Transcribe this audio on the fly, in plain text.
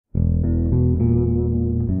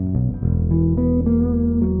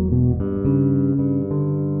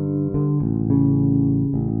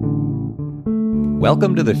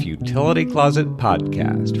Welcome to the Futility Closet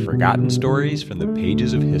podcast, forgotten stories from the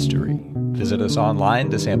pages of history. Visit us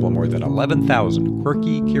online to sample more than 11,000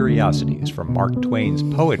 quirky curiosities from Mark Twain's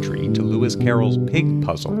poetry to Lewis Carroll's pig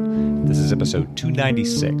puzzle. This is episode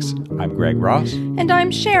 296. I'm Greg Ross. And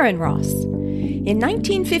I'm Sharon Ross. In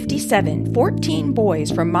 1957, 14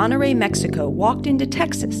 boys from Monterrey, Mexico walked into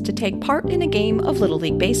Texas to take part in a game of Little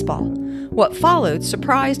League Baseball. What followed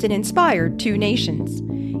surprised and inspired two nations.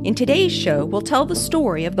 In today's show, we'll tell the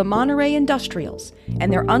story of the Monterrey Industrials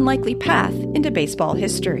and their unlikely path into baseball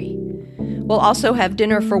history. We'll also have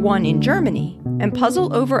dinner for one in Germany and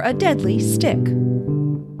puzzle over a deadly stick.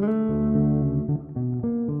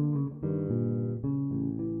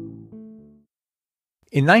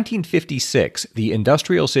 In 1956, the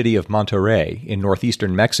industrial city of Monterrey in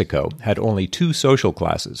northeastern Mexico had only two social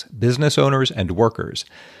classes, business owners and workers.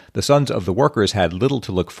 The sons of the workers had little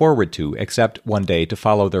to look forward to except one day to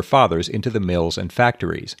follow their fathers into the mills and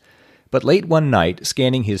factories. But late one night,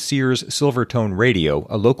 scanning his Sears Silvertone radio,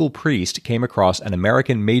 a local priest came across an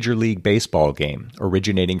American Major League Baseball game,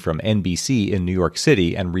 originating from NBC in New York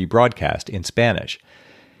City and rebroadcast in Spanish.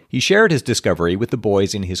 He shared his discovery with the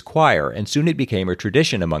boys in his choir, and soon it became a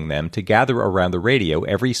tradition among them to gather around the radio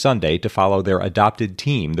every Sunday to follow their adopted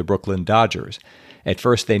team, the Brooklyn Dodgers. At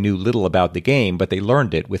first they knew little about the game, but they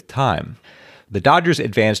learned it with time. The Dodgers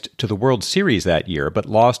advanced to the World Series that year, but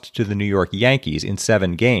lost to the New York Yankees in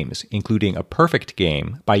 7 games, including a perfect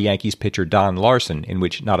game by Yankees pitcher Don Larson, in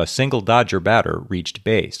which not a single Dodger batter reached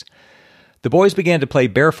base. The boys began to play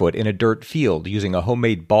barefoot in a dirt field using a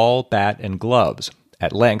homemade ball, bat, and gloves.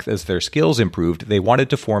 At length, as their skills improved, they wanted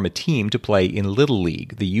to form a team to play in Little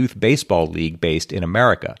League, the youth baseball league based in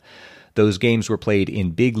America. Those games were played in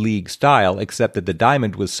big league style, except that the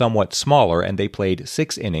diamond was somewhat smaller and they played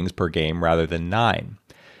 6 innings per game rather than 9.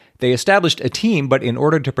 They established a team, but in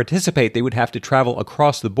order to participate, they would have to travel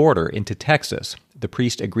across the border into Texas. The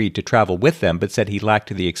priest agreed to travel with them, but said he lacked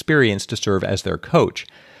the experience to serve as their coach.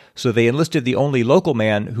 So they enlisted the only local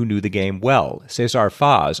man who knew the game well, Cesar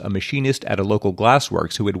Faz, a machinist at a local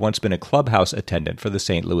glassworks who had once been a clubhouse attendant for the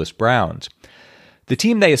St. Louis Browns. The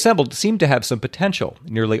team they assembled seemed to have some potential.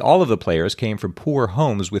 Nearly all of the players came from poor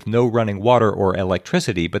homes with no running water or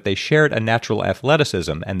electricity, but they shared a natural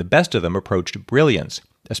athleticism, and the best of them approached brilliance,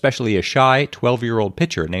 especially a shy 12-year-old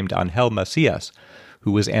pitcher named Angel Macias,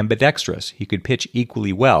 who was ambidextrous. He could pitch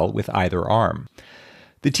equally well with either arm.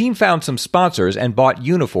 The team found some sponsors and bought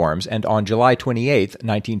uniforms, and on July 28,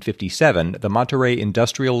 1957, the Monterrey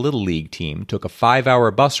Industrial Little League team took a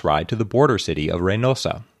 5-hour bus ride to the border city of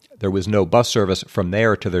Reynosa. There was no bus service from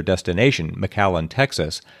there to their destination, McAllen,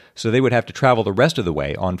 Texas, so they would have to travel the rest of the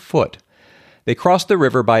way on foot. They crossed the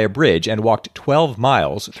river by a bridge and walked 12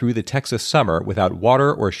 miles through the Texas summer without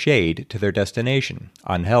water or shade to their destination.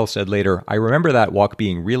 Angel said later, "I remember that walk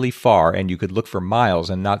being really far and you could look for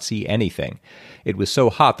miles and not see anything. It was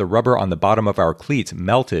so hot the rubber on the bottom of our cleats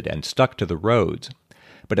melted and stuck to the roads."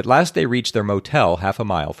 But at last they reached their motel half a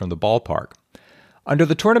mile from the ballpark. Under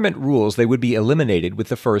the tournament rules, they would be eliminated with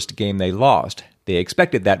the first game they lost. They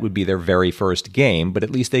expected that would be their very first game, but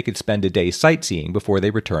at least they could spend a day sightseeing before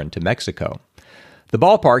they returned to Mexico. The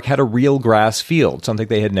ballpark had a real grass field, something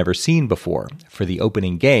they had never seen before. For the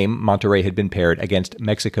opening game, Monterrey had been paired against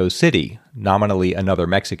Mexico City, nominally another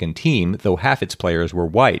Mexican team, though half its players were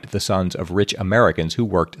white, the sons of rich Americans who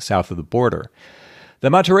worked south of the border. The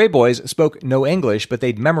Monterrey boys spoke no English, but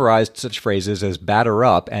they'd memorized such phrases as batter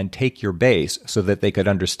up and take your base so that they could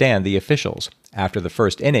understand the officials. After the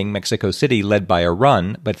first inning, Mexico City led by a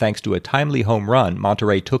run, but thanks to a timely home run,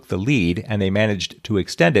 Monterrey took the lead, and they managed to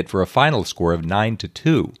extend it for a final score of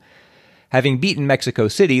 9-2. Having beaten Mexico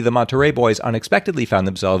City, the Monterrey boys unexpectedly found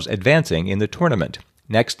themselves advancing in the tournament.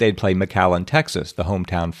 Next, they'd play McAllen, Texas, the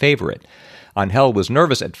hometown favorite. Angel was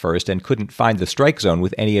nervous at first and couldn't find the strike zone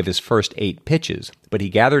with any of his first 8 pitches, but he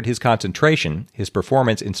gathered his concentration, his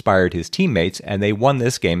performance inspired his teammates, and they won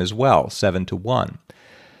this game as well, 7-1.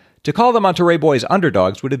 To call the Monterrey boys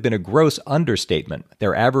underdogs would have been a gross understatement.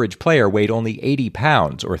 Their average player weighed only 80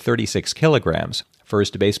 pounds, or 36 kilograms.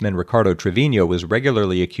 First baseman Ricardo Trevino was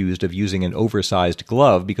regularly accused of using an oversized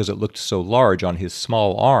glove because it looked so large on his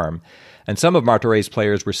small arm, and some of Monterrey's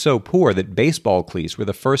players were so poor that baseball cleats were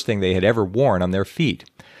the first thing they had ever worn on their feet.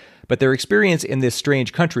 But their experience in this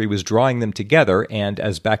strange country was drawing them together, and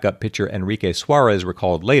as backup pitcher Enrique Suarez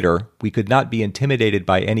recalled later, we could not be intimidated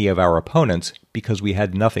by any of our opponents because we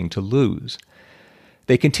had nothing to lose.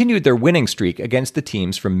 They continued their winning streak against the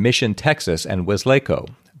teams from Mission, Texas and Wesleco.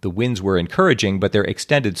 The wins were encouraging, but their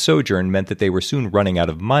extended sojourn meant that they were soon running out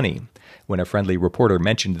of money. When a friendly reporter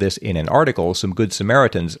mentioned this in an article, some Good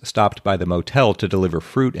Samaritans stopped by the motel to deliver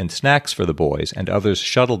fruit and snacks for the boys, and others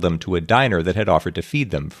shuttled them to a diner that had offered to feed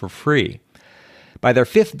them for free. By their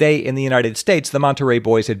 5th day in the United States, the Monterrey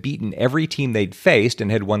boys had beaten every team they'd faced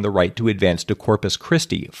and had won the right to advance to Corpus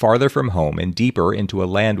Christi, farther from home and deeper into a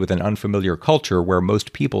land with an unfamiliar culture where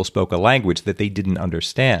most people spoke a language that they didn't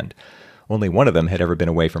understand. Only one of them had ever been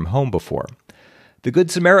away from home before. The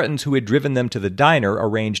Good Samaritans who had driven them to the diner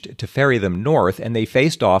arranged to ferry them north, and they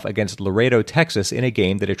faced off against Laredo, Texas, in a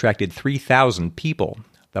game that attracted 3,000 people.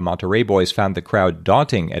 The Monterrey boys found the crowd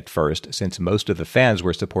daunting at first, since most of the fans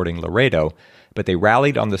were supporting Laredo, but they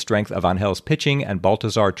rallied on the strength of Angel's pitching and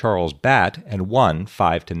Baltazar Charles' bat and won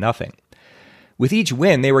 5-0. With each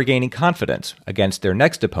win, they were gaining confidence. Against their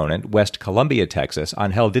next opponent, West Columbia, Texas,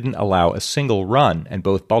 Angel didn't allow a single run, and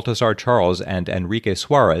both Baltazar Charles and Enrique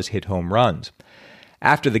Suarez hit home runs.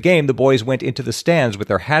 After the game, the boys went into the stands with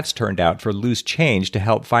their hats turned out for loose change to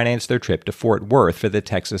help finance their trip to Fort Worth for the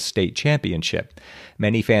Texas State Championship.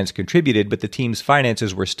 Many fans contributed, but the team's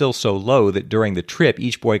finances were still so low that during the trip,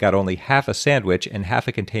 each boy got only half a sandwich and half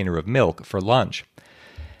a container of milk for lunch.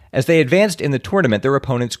 As they advanced in the tournament, their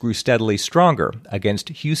opponents grew steadily stronger. Against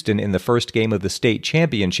Houston in the first game of the state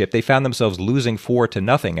championship, they found themselves losing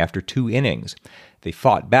 4-0 after 2 innings. They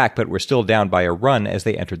fought back, but were still down by a run as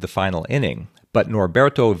they entered the final inning. But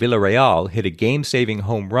Norberto Villarreal hit a game-saving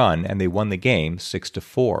home run, and they won the game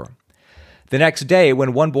 6-4. The next day,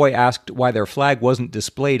 when one boy asked why their flag wasn't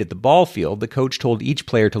displayed at the ball field, the coach told each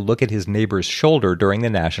player to look at his neighbor's shoulder during the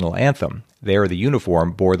national anthem. There, the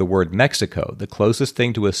uniform bore the word Mexico, the closest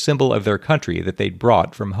thing to a symbol of their country that they'd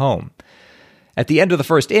brought from home. At the end of the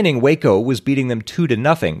first inning, Waco was beating them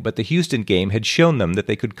 2-0, but the Houston game had shown them that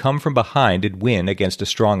they could come from behind and win against a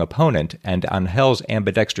strong opponent, and Angel's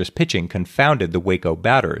ambidextrous pitching confounded the Waco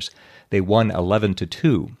batters. They won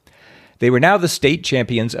 11-2. They were now the state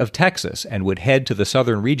champions of Texas and would head to the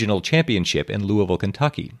Southern Regional Championship in Louisville,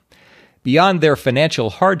 Kentucky. Beyond their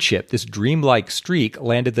financial hardship, this dreamlike streak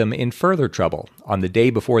landed them in further trouble. On the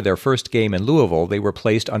day before their first game in Louisville, they were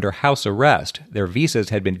placed under house arrest. Their visas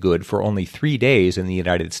had been good for only 3 days in the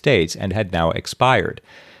United States and had now expired.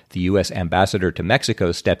 The U.S. ambassador to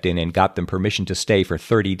Mexico stepped in and got them permission to stay for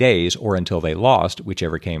 30 days or until they lost,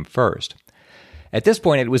 whichever came first. At this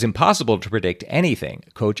point, it was impossible to predict anything.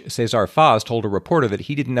 Coach Cesar Faz told a reporter that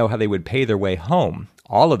he didn't know how they would pay their way home.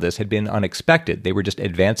 All of this had been unexpected. They were just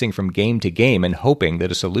advancing from game to game and hoping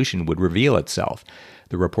that a solution would reveal itself.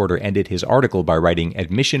 The reporter ended his article by writing,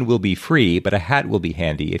 "Admission will be free, but a hat will be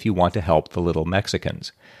handy if you want to help the little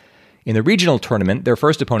Mexicans." In the regional tournament, their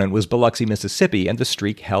first opponent was Biloxi, Mississippi, and the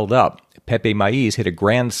streak held up. Pepe Maiz hit a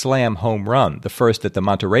grand slam home run, the first that the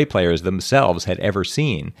Monterrey players themselves had ever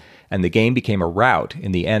seen, and the game became a rout.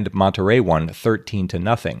 In the end, Monterrey won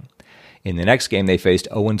 13-0. In the next game, they faced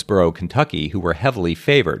Owensboro, Kentucky, who were heavily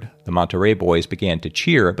favored. The Monterrey boys began to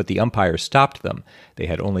cheer, but the umpire stopped them. They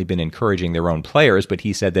had only been encouraging their own players, but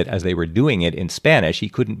he said that as they were doing it in Spanish, he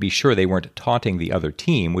couldn't be sure they weren't taunting the other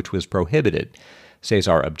team, which was prohibited.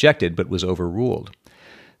 Cesar objected, but was overruled.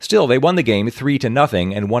 Still, they won the game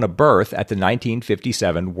 3-0 and won a berth at the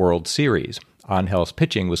 1957 World Series. Angel's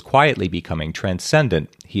pitching was quietly becoming transcendent.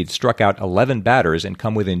 He had struck out 11 batters and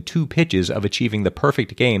come within 2 pitches of achieving the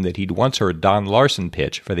perfect game that he'd once heard Don Larson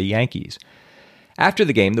pitch for the Yankees. After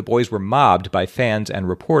the game, the boys were mobbed by fans and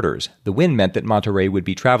reporters. The win meant that Monterrey would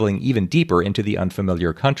be traveling even deeper into the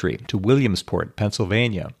unfamiliar country, to Williamsport,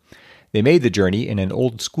 Pennsylvania. They made the journey in an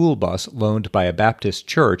old school bus loaned by a Baptist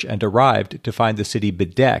church and arrived to find the city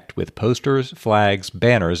bedecked with posters, flags,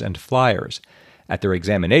 banners, and flyers. At their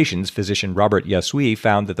examinations, physician Robert Yasui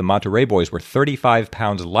found that the Monterrey boys were 35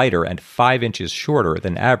 pounds lighter and 5 inches shorter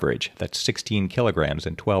than average. That's 16 kilograms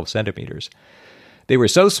and 12 centimeters. They were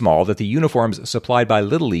so small that the uniforms supplied by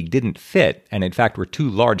Little League didn't fit, and in fact were too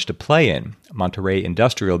large to play in. Monterrey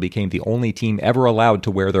Industrial became the only team ever allowed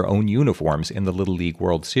to wear their own uniforms in the Little League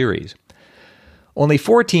World Series. Only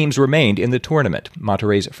 4 teams remained in the tournament.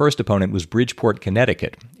 Monterrey's first opponent was Bridgeport,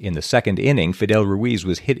 Connecticut. In the second inning, Fidel Ruiz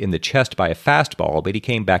was hit in the chest by a fastball, but he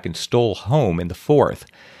came back and stole home in the 4th.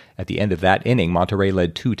 At the end of that inning, Monterrey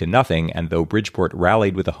led 2-0, and though Bridgeport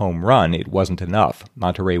rallied with a home run, it wasn't enough.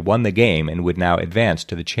 Monterrey won the game and would now advance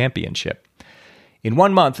to the championship. In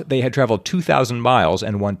 1 month, they had traveled 2,000 miles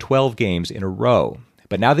and won 12 games in a row.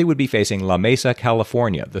 But now they would be facing La Mesa,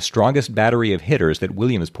 California, the strongest battery of hitters that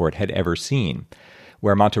Williamsport had ever seen.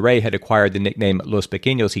 Where Monterrey had acquired the nickname Los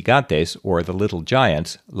Pequeños Gigantes, or the Little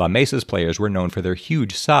Giants, La Mesa's players were known for their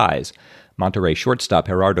huge size. Monterrey shortstop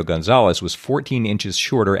Gerardo Gonzalez was 14 inches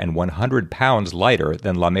shorter and 100 pounds lighter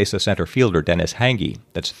than La Mesa center fielder Dennis Hange,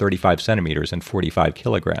 that's 35 centimeters and 45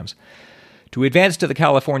 kilograms. To advance to the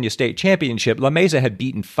California State Championship, La Mesa had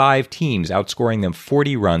beaten 5 teams, outscoring them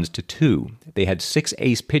 40 runs to 2. They had 6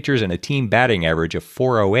 ace pitchers and a team batting average of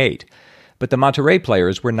 .408. But the Monterrey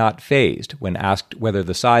players were not fazed. When asked whether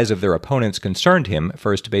the size of their opponents concerned him,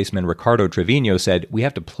 first baseman Ricardo Trevino said, "We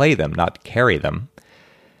have to play them, not carry them."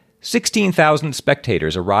 16,000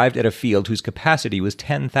 spectators arrived at a field whose capacity was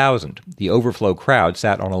 10,000. The overflow crowd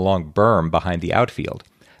sat on a long berm behind the outfield.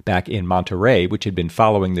 Back in Monterrey, which had been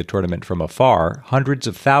following the tournament from afar, hundreds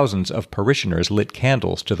of thousands of parishioners lit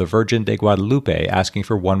candles to the Virgin de Guadalupe asking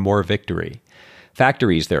for one more victory.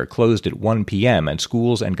 Factories there closed at 1 p.m., and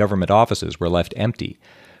schools and government offices were left empty.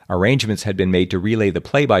 Arrangements had been made to relay the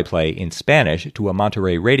play-by-play in Spanish to a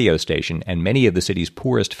Monterrey radio station, and many of the city's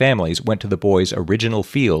poorest families went to the boys' original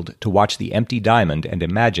field to watch the empty diamond and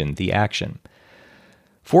imagine the action.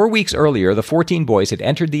 4 weeks earlier, the 14 boys had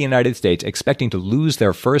entered the United States expecting to lose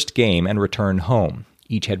their first game and return home.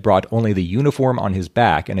 Each had brought only the uniform on his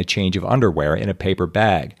back and a change of underwear in a paper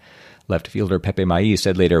bag. Left fielder Pepe Maiz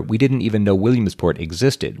said later, "We didn't even know Williamsport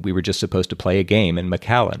existed. We were just supposed to play a game in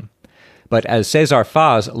McAllen." But as Cesar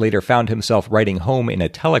Faz later found himself writing home in a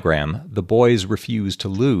telegram, the boys refused to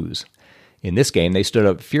lose. In this game, they stood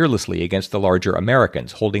up fearlessly against the larger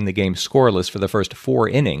Americans, holding the game scoreless for the first 4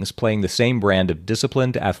 innings, playing the same brand of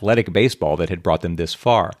disciplined, athletic baseball that had brought them this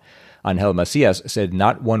far. Angel Macias said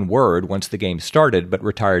not one word once the game started, but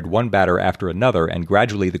retired one batter after another, and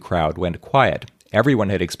gradually the crowd went quiet. Everyone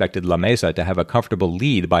had expected La Mesa to have a comfortable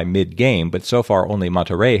lead by mid-game, but so far only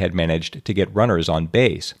Monterrey had managed to get runners on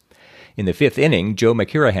base. In the 5th inning, Joe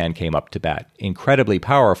McIrahan came up to bat. Incredibly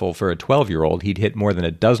powerful for a 12-year-old, he'd hit more than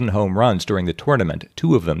a dozen home runs during the tournament,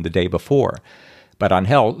 2 of them the day before. But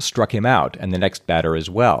Angel struck him out, and the next batter as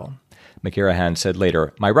well. McIrahan said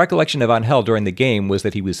later, "My recollection of Angel during the game was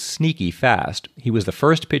that he was sneaky fast. He was the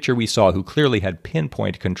first pitcher we saw who clearly had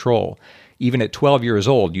pinpoint control. Even at 12 years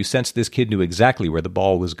old, you sensed this kid knew exactly where the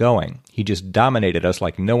ball was going. He just dominated us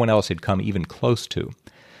like no one else had come even close to."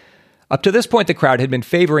 Up to this point, the crowd had been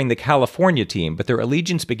favoring the California team, but their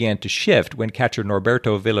allegiance began to shift when catcher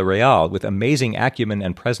Norberto Villarreal, with amazing acumen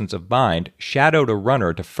and presence of mind, shadowed a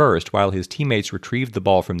runner to first while his teammates retrieved the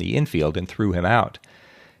ball from the infield and threw him out.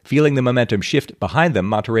 Feeling the momentum shift behind them,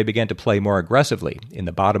 Monterrey began to play more aggressively. In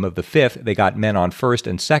the bottom of the 5th, they got men on first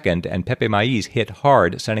and second, and Pepe Maiz hit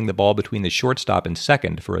hard, sending the ball between the shortstop and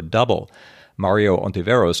second for a double. Mario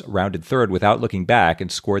Ontiveros rounded third without looking back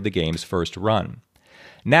and scored the game's first run.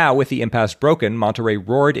 Now, with the impasse broken, Monterrey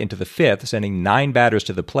roared into the 5th, sending 9 batters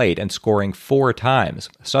to the plate and scoring 4 times.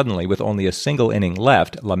 Suddenly, with only a single inning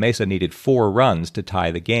left, La Mesa needed 4 runs to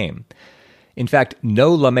tie the game. In fact,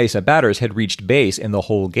 no La Mesa batters had reached base in the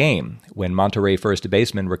whole game. When Monterrey first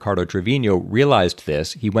baseman Ricardo Trevino realized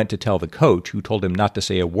this, he went to tell the coach, who told him not to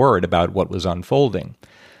say a word about what was unfolding.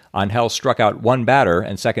 Angel struck out 1 batter,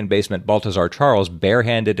 and second baseman Baltazar Charles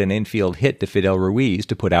barehanded an infield hit to Fidel Ruiz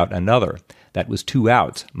to put out another. That was 2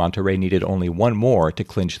 outs. Monterrey needed only 1 more to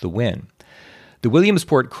clinch the win. The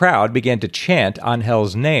Williamsport crowd began to chant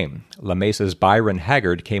Angel's name. La Mesa's Byron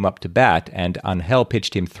Haggard came up to bat, and Angel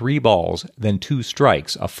pitched him 3 balls, then 2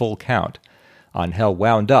 strikes, a full count. Angel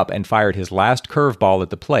wound up and fired his last curveball at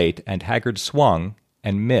the plate, and Haggard swung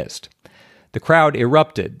and missed. The crowd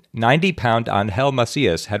erupted. 90-pound Angel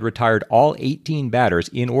Macias had retired all 18 batters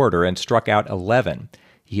in order and struck out 11.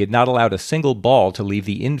 He had not allowed a single ball to leave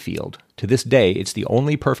the infield. To this day, it's the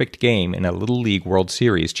only perfect game in a Little League World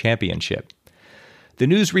Series championship. The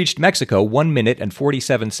news reached Mexico 1 minute and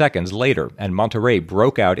 47 seconds later, and Monterrey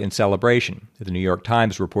broke out in celebration. The New York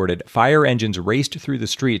Times reported, "Fire engines raced through the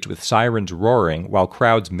streets with sirens roaring, while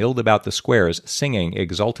crowds milled about the squares singing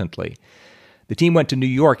exultantly." The team went to New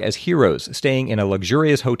York as heroes, staying in a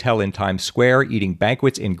luxurious hotel in Times Square, eating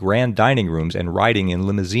banquets in grand dining rooms, and riding in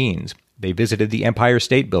limousines. They visited the Empire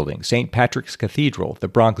State Building, St. Patrick's Cathedral, the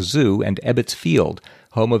Bronx Zoo, and Ebbets Field,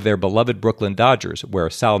 home of their beloved Brooklyn Dodgers, where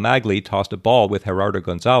Sal Magli tossed a ball with Gerardo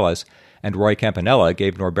Gonzalez, and Roy Campanella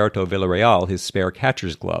gave Norberto Villarreal his spare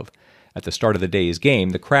catcher's glove. At the start of the day's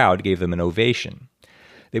game, the crowd gave them an ovation.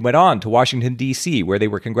 They went on to Washington, D.C., where they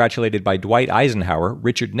were congratulated by Dwight Eisenhower,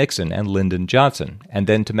 Richard Nixon, and Lyndon Johnson, and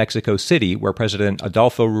then to Mexico City, where President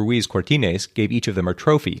Adolfo Ruiz Cortines gave each of them a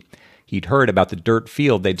trophy. He'd heard about the dirt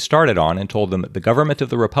field they'd started on and told them the government of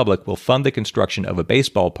the Republic will fund the construction of a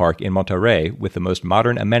baseball park in Monterrey with the most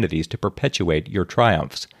modern amenities to perpetuate your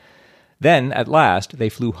triumphs. Then, at last, they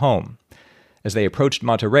flew home. As they approached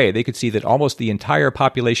Monterrey, they could see that almost the entire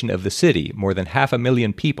population of the city, more than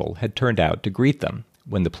 500,000 people, had turned out to greet them.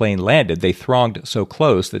 When the plane landed, they thronged so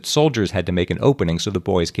close that soldiers had to make an opening so the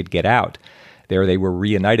boys could get out. There they were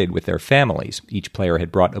reunited with their families. Each player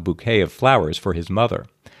had brought a bouquet of flowers for his mother.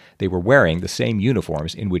 They were wearing the same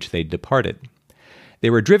uniforms in which they'd departed. They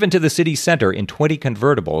were driven to the city center in 20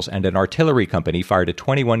 convertibles, and an artillery company fired a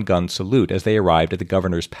 21-gun salute as they arrived at the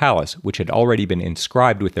governor's palace, which had already been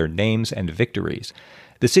inscribed with their names and victories.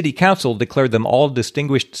 The city council declared them all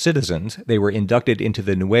distinguished citizens. They were inducted into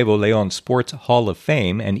the Nuevo León Sports Hall of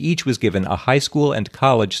Fame, and each was given a high school and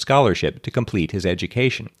college scholarship to complete his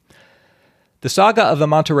education. The saga of the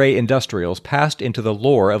Monterrey Industrials passed into the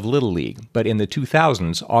lore of Little League, but in the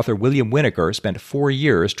 2000s, author William Winokur spent 4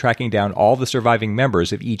 years tracking down all the surviving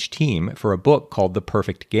members of each team for a book called The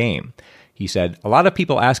Perfect Game. He said, "A lot of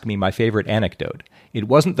people ask me my favorite anecdote. It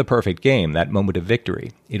wasn't the perfect game, that moment of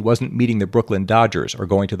victory. It wasn't meeting the Brooklyn Dodgers or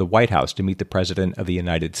going to the White House to meet the President of the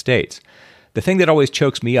United States. The thing that always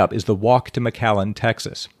chokes me up is the walk to McAllen,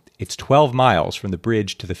 Texas. It's 12 miles from the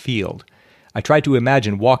bridge to the field. I tried to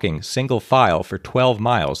imagine walking single file for 12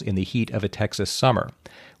 miles in the heat of a Texas summer.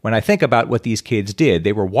 When I think about what these kids did,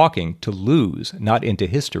 they were walking to lose, not into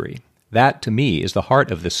history. That, to me, is the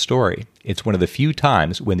heart of this story. It's one of the few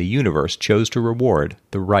times when the universe chose to reward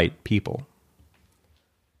the right people."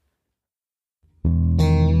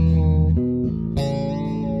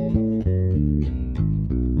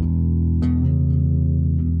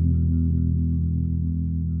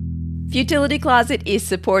 Futility Closet is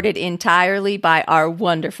supported entirely by our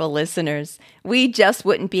wonderful listeners. We just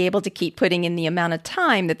wouldn't be able to keep putting in the amount of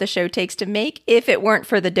time that the show takes to make if it weren't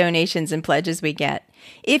for the donations and pledges we get.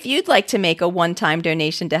 If you'd like to make a one-time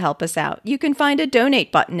donation to help us out, you can find a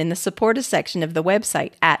donate button in the support us section of the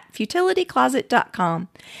website at futilitycloset.com.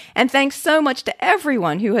 And thanks so much to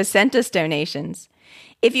everyone who has sent us donations.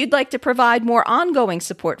 If you'd like to provide more ongoing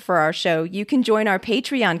support for our show, you can join our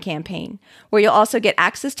Patreon campaign, where you'll also get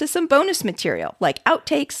access to some bonus material, like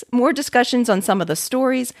outtakes, more discussions on some of the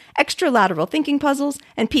stories, extra lateral thinking puzzles,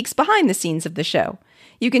 and peeks behind the scenes of the show.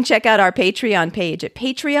 You can check out our Patreon page at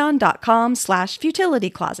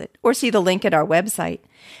patreon.com/futilitycloset, or see the link at our website.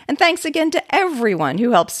 And thanks again to everyone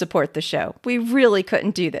who helps support the show. We really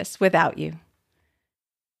couldn't do this without you.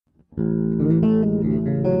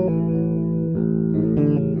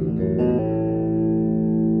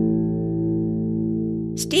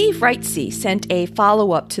 Steve Wrightsey sent a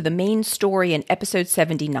follow-up to the main story in episode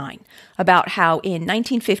 79 about how in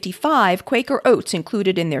 1955 Quaker Oats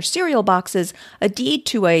included in their cereal boxes a deed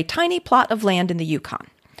to a tiny plot of land in the Yukon.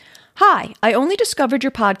 Hi, I only discovered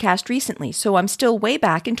your podcast recently, so I'm still way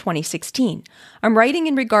back in 2016. I'm writing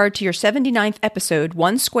in regard to your 79th episode,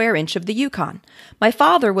 1 Square Inch of the Yukon. My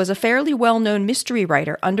father was a fairly well-known mystery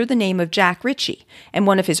writer under the name of Jack Ritchie, and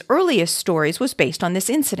one of his earliest stories was based on this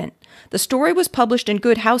incident. The story was published in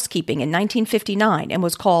Good Housekeeping in 1959 and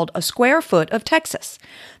was called A Square Foot of Texas.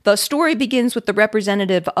 The story begins with the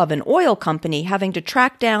representative of an oil company having to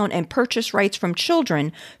track down and purchase rights from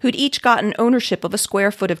children who'd each gotten ownership of a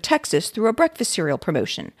square foot of Texas through a breakfast cereal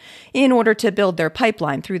promotion, in order to build their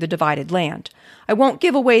pipeline through the divided land. I won't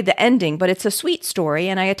give away the ending, but it's a sweet story,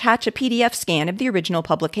 and I attach a PDF scan of the original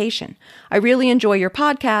publication. I really enjoy your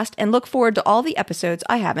podcast and look forward to all the episodes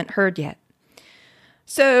I haven't heard yet.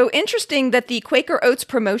 So interesting that the Quaker Oats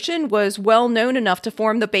promotion was well known enough to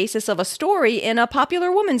form the basis of a story in a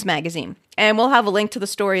popular woman's magazine. And we'll have a link to the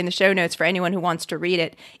story in the show notes for anyone who wants to read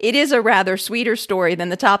it. It is a rather sweeter story than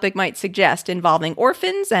the topic might suggest, involving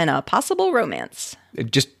orphans and a possible romance.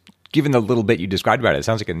 Just given the little bit you described about it, it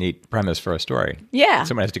sounds like a neat premise for a story. Yeah.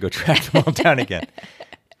 Someone has to go track them all down again.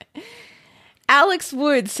 Alex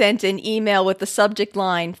Wood sent an email with the subject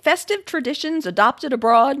line, "Festive Traditions Adopted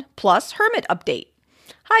Abroad, plus Hermit Update."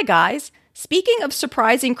 Hi guys. Speaking of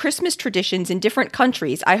surprising Christmas traditions in different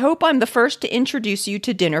countries, I hope I'm the first to introduce you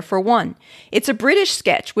to Dinner for One. It's a British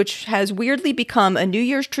sketch which has weirdly become a New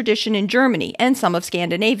Year's tradition in Germany and some of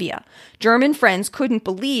Scandinavia. German friends couldn't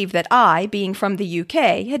believe that I, being from the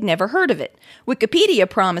UK, had never heard of it. Wikipedia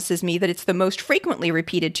promises me that it's the most frequently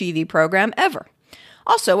repeated TV program ever.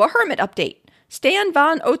 Also, a hermit update. Stan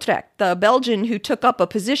van Utrecht, the Belgian who took up a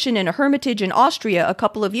position in a hermitage in Austria a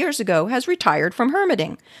couple of years ago, has retired from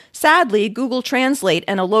hermiting. Sadly, Google Translate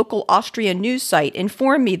and a local Austrian news site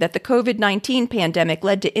informed me that the COVID-19 pandemic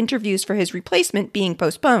led to interviews for his replacement being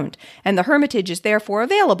postponed, and the hermitage is therefore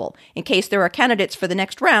available, in case there are candidates for the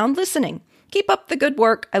next round listening. Keep up the good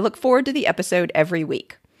work. I look forward to the episode every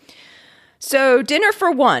week. So, Dinner for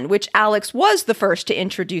One, which Alex was the first to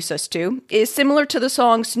introduce us to, is similar to the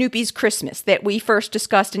song Snoopy's Christmas that we first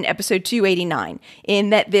discussed in episode 289, in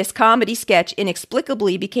that this comedy sketch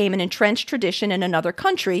inexplicably became an entrenched tradition in another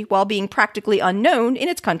country while being practically unknown in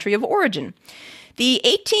its country of origin. The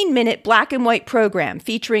 18-minute black and white program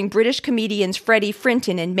featuring British comedians Freddie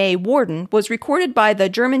Frinton and May Warden was recorded by the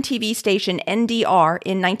German TV station NDR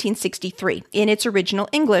in 1963 in its original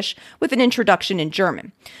English with an introduction in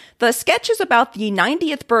German. The sketch is about the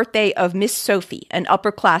 90th birthday of Miss Sophie, an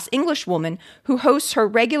upper-class Englishwoman who hosts her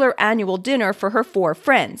regular annual dinner for her 4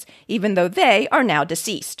 friends, even though they are now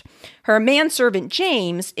deceased. Her manservant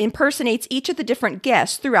James impersonates each of the different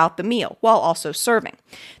guests throughout the meal, while also serving.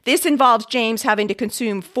 This involves James having to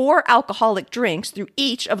consume 4 alcoholic drinks through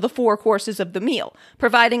each of the 4 courses of the meal,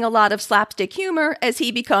 providing a lot of slapstick humor as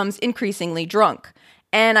he becomes increasingly drunk.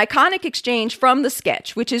 An iconic exchange from the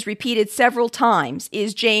sketch, which is repeated several times,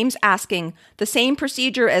 is James asking, "The same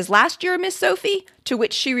procedure as last year, Miss Sophie?" To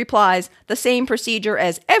which she replies, "The same procedure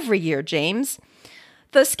as every year, James."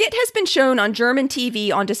 The skit has been shown on German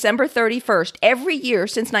TV on December 31st every year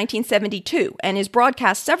since 1972 and is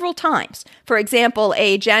broadcast several times. For example,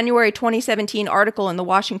 a January 2017 article in the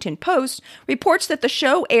Washington Post reports that the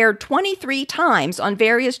show aired 23 times on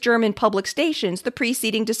various German public stations the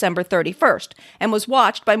preceding December 31st and was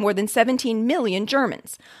watched by more than 17 million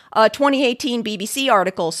Germans. A 2018 BBC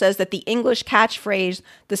article says that the English catchphrase,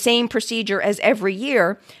 "the same procedure as every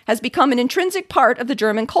year," has become an intrinsic part of the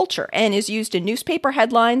German culture and is used in newspaper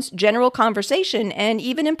headlines, general conversation, and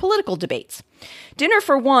even in political debates. Dinner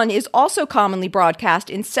for One is also commonly broadcast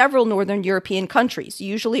in several Northern European countries,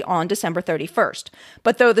 usually on December 31st.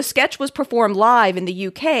 But though the sketch was performed live in the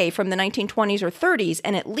UK from the 1920s or 30s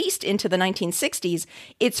and at least into the 1960s,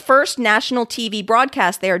 its first national TV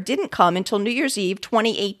broadcast there didn't come until New Year's Eve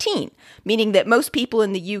 2018, meaning that most people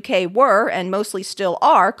in the UK were, and mostly still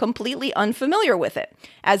are, completely unfamiliar with it,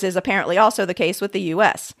 as is apparently also the case with the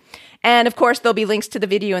US. And of course, there'll be links to the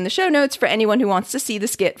video in the show notes for anyone who wants to see the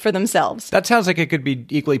skit for themselves. That sounds like it could be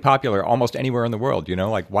equally popular almost anywhere in the world,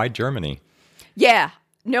 like why Germany? Yeah,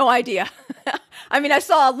 no idea. I mean, I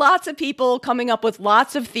saw lots of people coming up with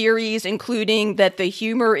lots of theories, including that the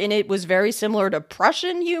humor in it was very similar to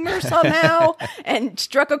Prussian humor somehow and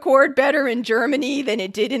struck a chord better in Germany than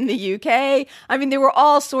it did in the UK. I mean, there were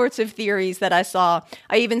all sorts of theories that I saw.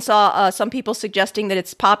 I even saw some people suggesting that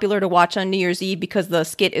it's popular to watch on New Year's Eve because the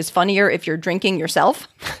skit is funnier if you're drinking yourself.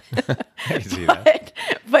 I see that.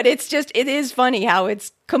 But it is funny how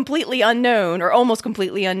it's completely unknown or almost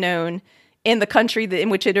completely unknown in the country in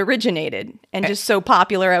which it originated and just so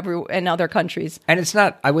popular in other countries. And it's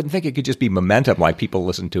not, I wouldn't think it could just be momentum, like people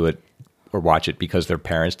listen to it or watch it because their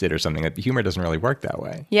parents did or something. The humor doesn't really work that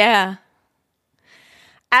way. Yeah.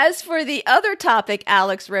 As for the other topic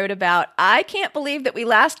Alex wrote about, I can't believe that we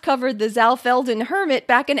last covered the Zaalfelden Hermit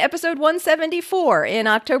back in episode 174 in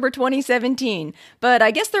October 2017, but I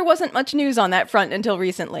guess there wasn't much news on that front until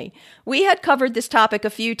recently. We had covered this topic a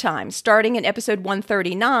few times, starting in episode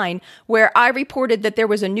 139, where I reported that there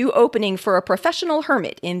was a new opening for a professional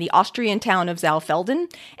hermit in the Austrian town of Zaalfelden,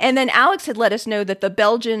 and then Alex had let us know that the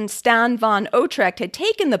Belgian Stan van Utrecht had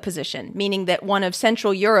taken the position, meaning that one of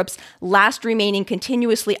Central Europe's last remaining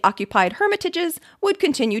continuously occupied hermitages would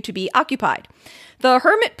continue to be occupied. The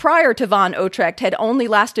hermit prior to Van Utrecht had only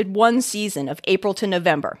lasted one season of April to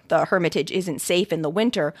November. The hermitage isn't safe in the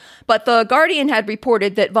winter, but the Guardian had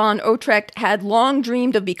reported that Van Utrecht had long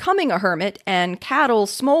dreamed of becoming a hermit, and Carroll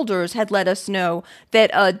Smolders had let us know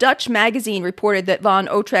that a Dutch magazine reported that Van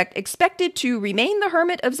Utrecht expected to remain the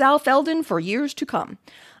hermit of Zaalfelden for years to come.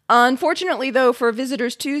 Unfortunately, though, for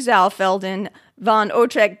visitors to Zaalfelden, Van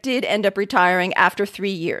Utrecht did end up retiring after 3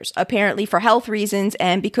 years, apparently for health reasons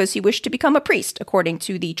and because he wished to become a priest, according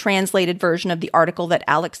to the translated version of the article that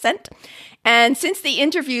Alex sent. And since the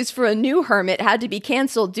interviews for a new hermit had to be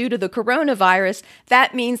canceled due to the coronavirus,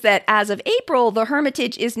 that means that as of April, the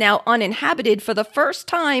hermitage is now uninhabited for the first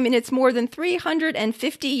time in its more than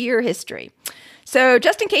 350-year history. So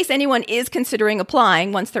just in case anyone is considering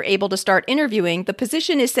applying once they're able to start interviewing, the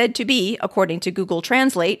position is said to be, according to Google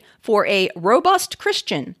Translate, for a robust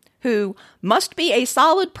Christian who must be a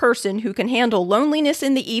solid person who can handle loneliness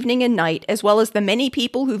in the evening and night, as well as the many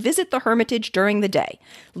people who visit the hermitage during the day.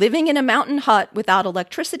 Living in a mountain hut without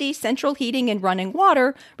electricity, central heating, and running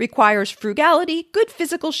water requires frugality, good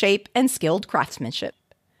physical shape, and skilled craftsmanship.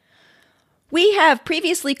 We have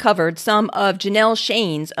previously covered some of Janelle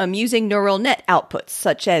Shane's amusing neural net outputs,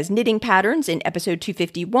 such as knitting patterns in episode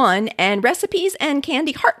 251 and recipes and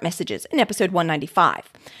candy heart messages in episode 195.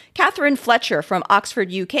 Catherine Fletcher from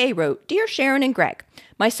Oxford, UK wrote, "Dear Sharon and Greg,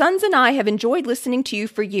 My sons and I have enjoyed listening to you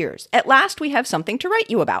for years. At last, we have something to write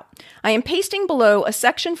you about. I am pasting below a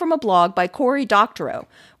section from a blog by Cory Doctorow,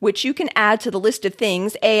 which you can add to the list of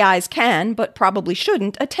things AIs can, but probably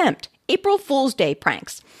shouldn't, attempt. April Fool's Day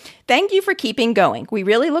pranks. Thank you for keeping going. We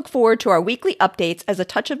really look forward to our weekly updates as a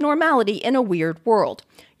touch of normality in a weird world.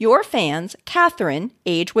 Your fans, Catherine,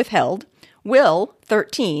 age withheld, Will,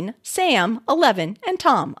 13, Sam, 11, and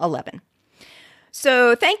Tom, 11.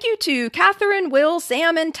 So thank you to Catherine, Will,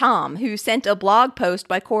 Sam, and Tom, who sent a blog post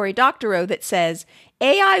by Cory Doctorow that says,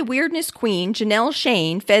 AI weirdness queen Janelle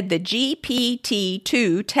Shane fed the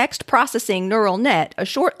GPT-2 text processing neural net a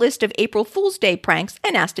short list of April Fool's Day pranks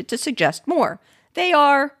and asked it to suggest more. They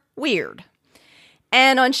are weird.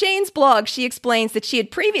 And on Shane's blog, she explains that she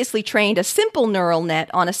had previously trained a simple neural net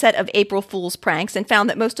on a set of April Fool's pranks and found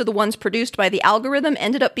that most of the ones produced by the algorithm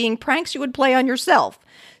ended up being pranks you would play on yourself.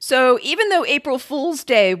 So even though April Fool's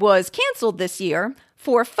Day was canceled this year,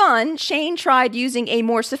 for fun, Shane tried using a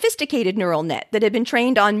more sophisticated neural net that had been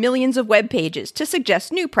trained on millions of web pages to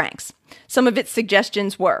suggest new pranks. Some of its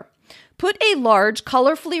suggestions were, put a large,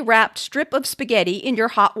 colorfully wrapped strip of spaghetti in your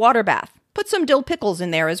hot water bath. Put some dill pickles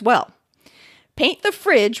in there as well. Paint the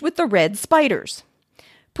fridge with the red spiders.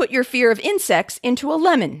 Put your fear of insects into a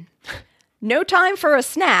lemon. No time for a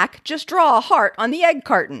snack, just draw a heart on the egg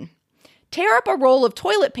carton. Tear up a roll of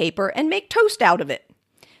toilet paper and make toast out of it.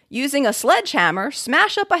 Using a sledgehammer,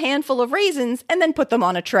 smash up a handful of raisins and then put them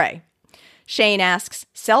on a tray. Shane asks,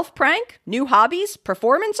 self-prank, new hobbies,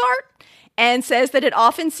 performance art? And says that it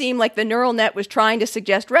often seemed like the neural net was trying to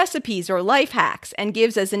suggest recipes or life hacks and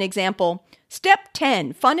gives as an example, Step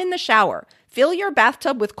 10, fun in the shower. Fill your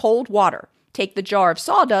bathtub with cold water. Take the jar of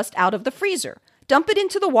sawdust out of the freezer. Dump it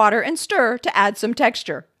into the water and stir to add some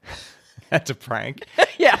texture. That's a prank.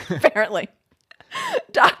 Yeah, apparently.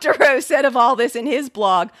 Dr. Rose said of all this in his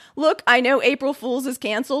blog, look, I know April Fool's is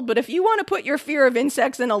canceled, but if you want to put your fear of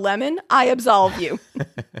insects in a lemon, I absolve you.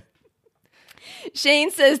 Shane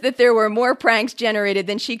says that there were more pranks generated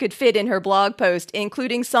than she could fit in her blog post,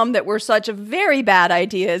 including some that were such very bad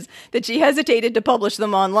ideas that she hesitated to publish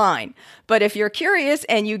them online. But if you're curious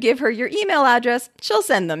and you give her your email address, she'll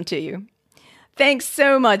send them to you. Thanks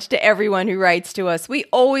so much to everyone who writes to us. We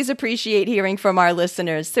always appreciate hearing from our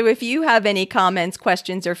listeners. So if you have any comments,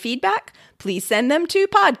 questions, or feedback, please send them to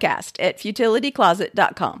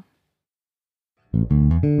podcast@futilitycloset.com.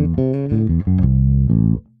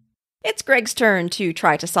 It's Greg's turn to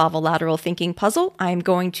try to solve a lateral thinking puzzle. I'm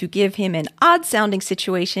going to give him an odd-sounding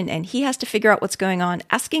situation, and he has to figure out what's going on,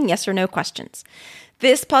 asking yes or no questions.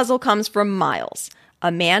 This puzzle comes from Miles.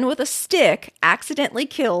 A man with a stick accidentally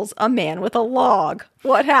kills a man with a log.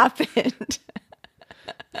 What happened?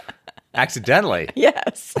 Accidentally?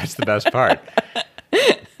 Yes. That's the best part.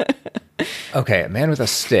 Okay, a man with a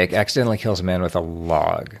stick accidentally kills a man with a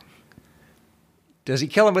log. Does he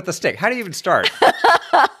kill him with the stick? How do you even start?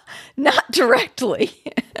 Not directly.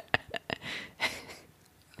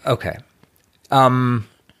 Okay.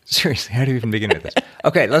 Seriously, how do you even begin with this?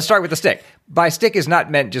 Okay, let's start with the stick. By stick is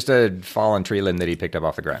not meant just a fallen tree limb that he picked up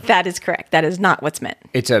off the ground. That is correct. That is not what's meant.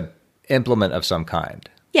 It's a implement of some kind.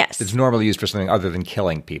 Yes. It's normally used for something other than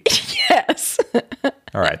killing people. Yes.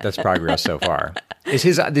 All right, that's progress so far.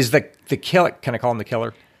 Is the killer? Can I call him the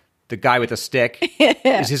killer? The guy with the stick?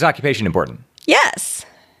 Is his occupation important? Yes.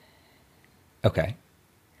 Okay.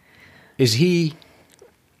 Is he?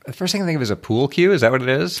 The first thing I think of is a pool cue. Is that what it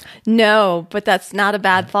is? No, but that's not a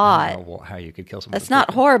bad thought. I don't know how you could kill someone. That's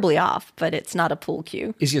not horribly off, but it's not a pool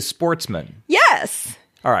cue. Is he a sportsman? Yes.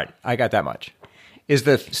 All right, I got that much. Is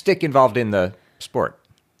the stick involved in the sport?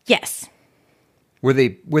 Yes. Were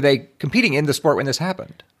they competing in the sport when this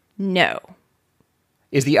happened? No.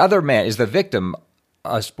 Is the victim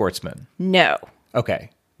a sportsman? No. Okay.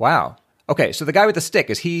 Wow. Okay, so the guy with the stick,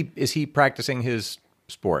 is he practicing his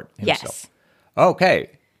sport himself? Yes. Okay.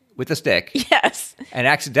 With the stick. Yes. And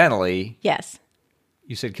accidentally. Yes.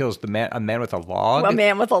 You said kills a man with a log? A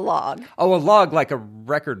man with a log. Oh, a log like a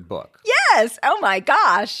record book. Yes. Oh my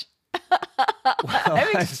gosh.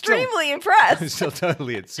 I'm extremely impressed. I'm still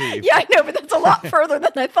totally at sea. Yeah, I know, but that's a lot further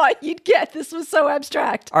than I thought you'd get. This was so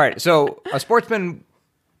abstract. All right, so a sportsman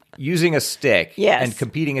using a stick and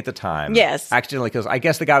competing at the time. Yes. Accidentally kills. I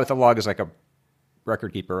guess the guy with the log is like a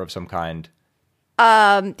record keeper of some kind.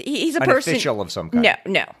 He's an person. Official of some kind.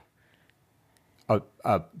 No.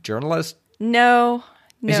 A journalist? No.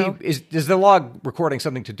 Is the log recording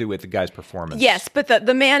something to do with the guy's performance? Yes, but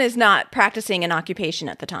the man is not practicing an occupation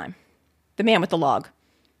at the time. The man with the log.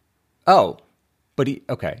 Oh, but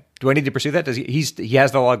okay. Do I need to pursue that? Does he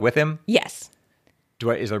has the log with him? Yes.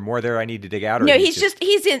 Is there more there I need to dig out? Or no,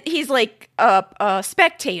 he's like a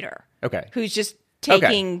spectator. Okay. Who's just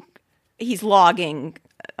he's logging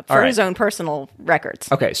for his own personal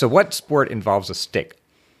records. Okay, so what sport involves a stick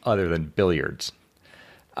other than billiards?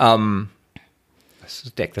 A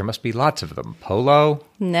stick. There must be lots of them. Polo?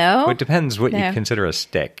 No. It depends what you consider a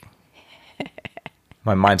stick.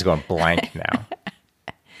 My mind's going blank now.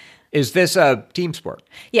 Is this a team sport?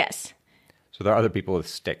 Yes. So there are other people with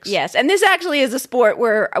sticks. Yes, and this actually is a sport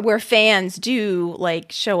where fans do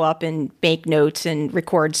like show up and make notes and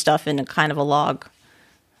record stuff in a kind of a log.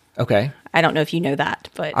 Okay. I don't know if you know that,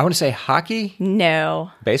 but I want to say hockey?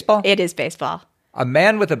 No. Baseball? It is baseball. A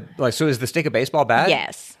man with so is the stick a baseball bat?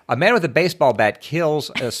 Yes. A man with a baseball bat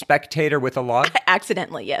kills a spectator with a log?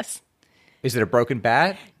 Accidentally, yes. Is it a broken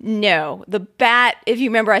bat? No. The bat, if you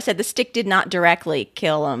remember, I said the stick did not directly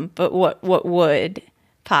kill him, but what would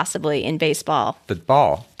possibly in baseball? The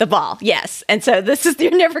ball. The ball, yes. And so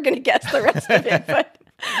you're never going to guess the rest of it, but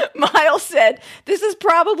Miles said, this is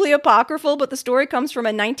probably apocryphal, but the story comes from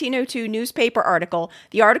a 1902 newspaper article.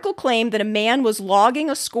 The article claimed that a man was logging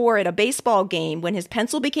a score at a baseball game when his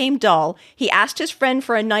pencil became dull. He asked his friend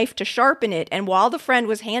for a knife to sharpen it, and while the friend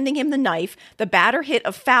was handing him the knife, the batter hit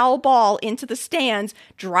a foul ball into the stands,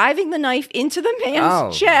 driving the knife into the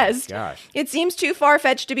man's chest. Gosh. It seems too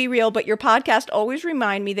far-fetched to be real, but your podcast always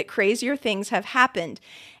remind me that crazier things have happened.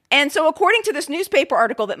 And so according to this newspaper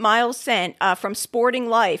article that Miles sent from Sporting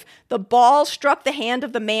Life, the ball struck the hand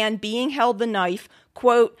of the man being held the knife,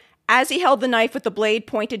 quote, as he held the knife with the blade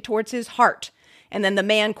pointed towards his heart. And then the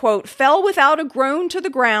man, quote, fell without a groan to the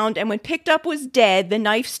ground, and when picked up was dead, the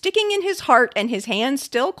knife sticking in his heart and his hand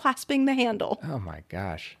still clasping the handle. Oh, my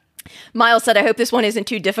gosh. Miles said, I hope this one isn't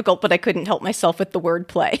too difficult, but I couldn't help myself with the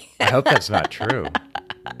wordplay. I hope that's not true.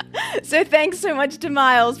 So thanks so much to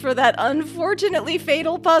Miles for that unfortunately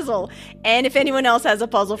fatal puzzle. And if anyone else has a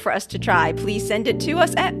puzzle for us to try, please send it to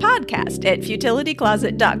us at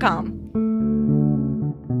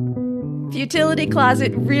podcast@futilitycloset.com. Futility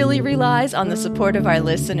Closet really relies on the support of our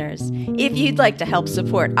listeners. If you'd like to help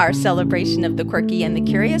support our celebration of the quirky and the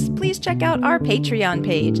curious, please check out our Patreon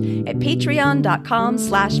page at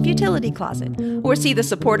patreon.com/futilitycloset or see the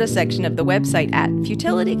support us section of the website at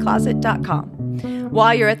futilitycloset.com.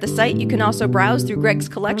 While you're at the site, you can also browse through Greg's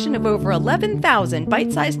collection of over 11,000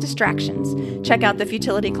 bite-sized distractions. Check out the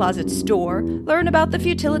Futility Closet store, learn about the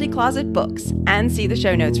Futility Closet books, and see the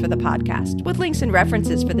show notes for the podcast, with links and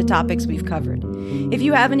references for the topics we've covered. If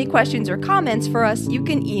you have any questions or comments for us, you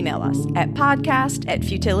can email us at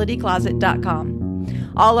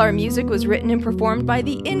podcast@futilitycloset.com. All our music was written and performed by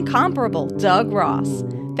the incomparable Doug Ross.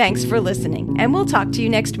 Thanks for listening, and we'll talk to you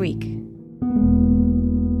next week.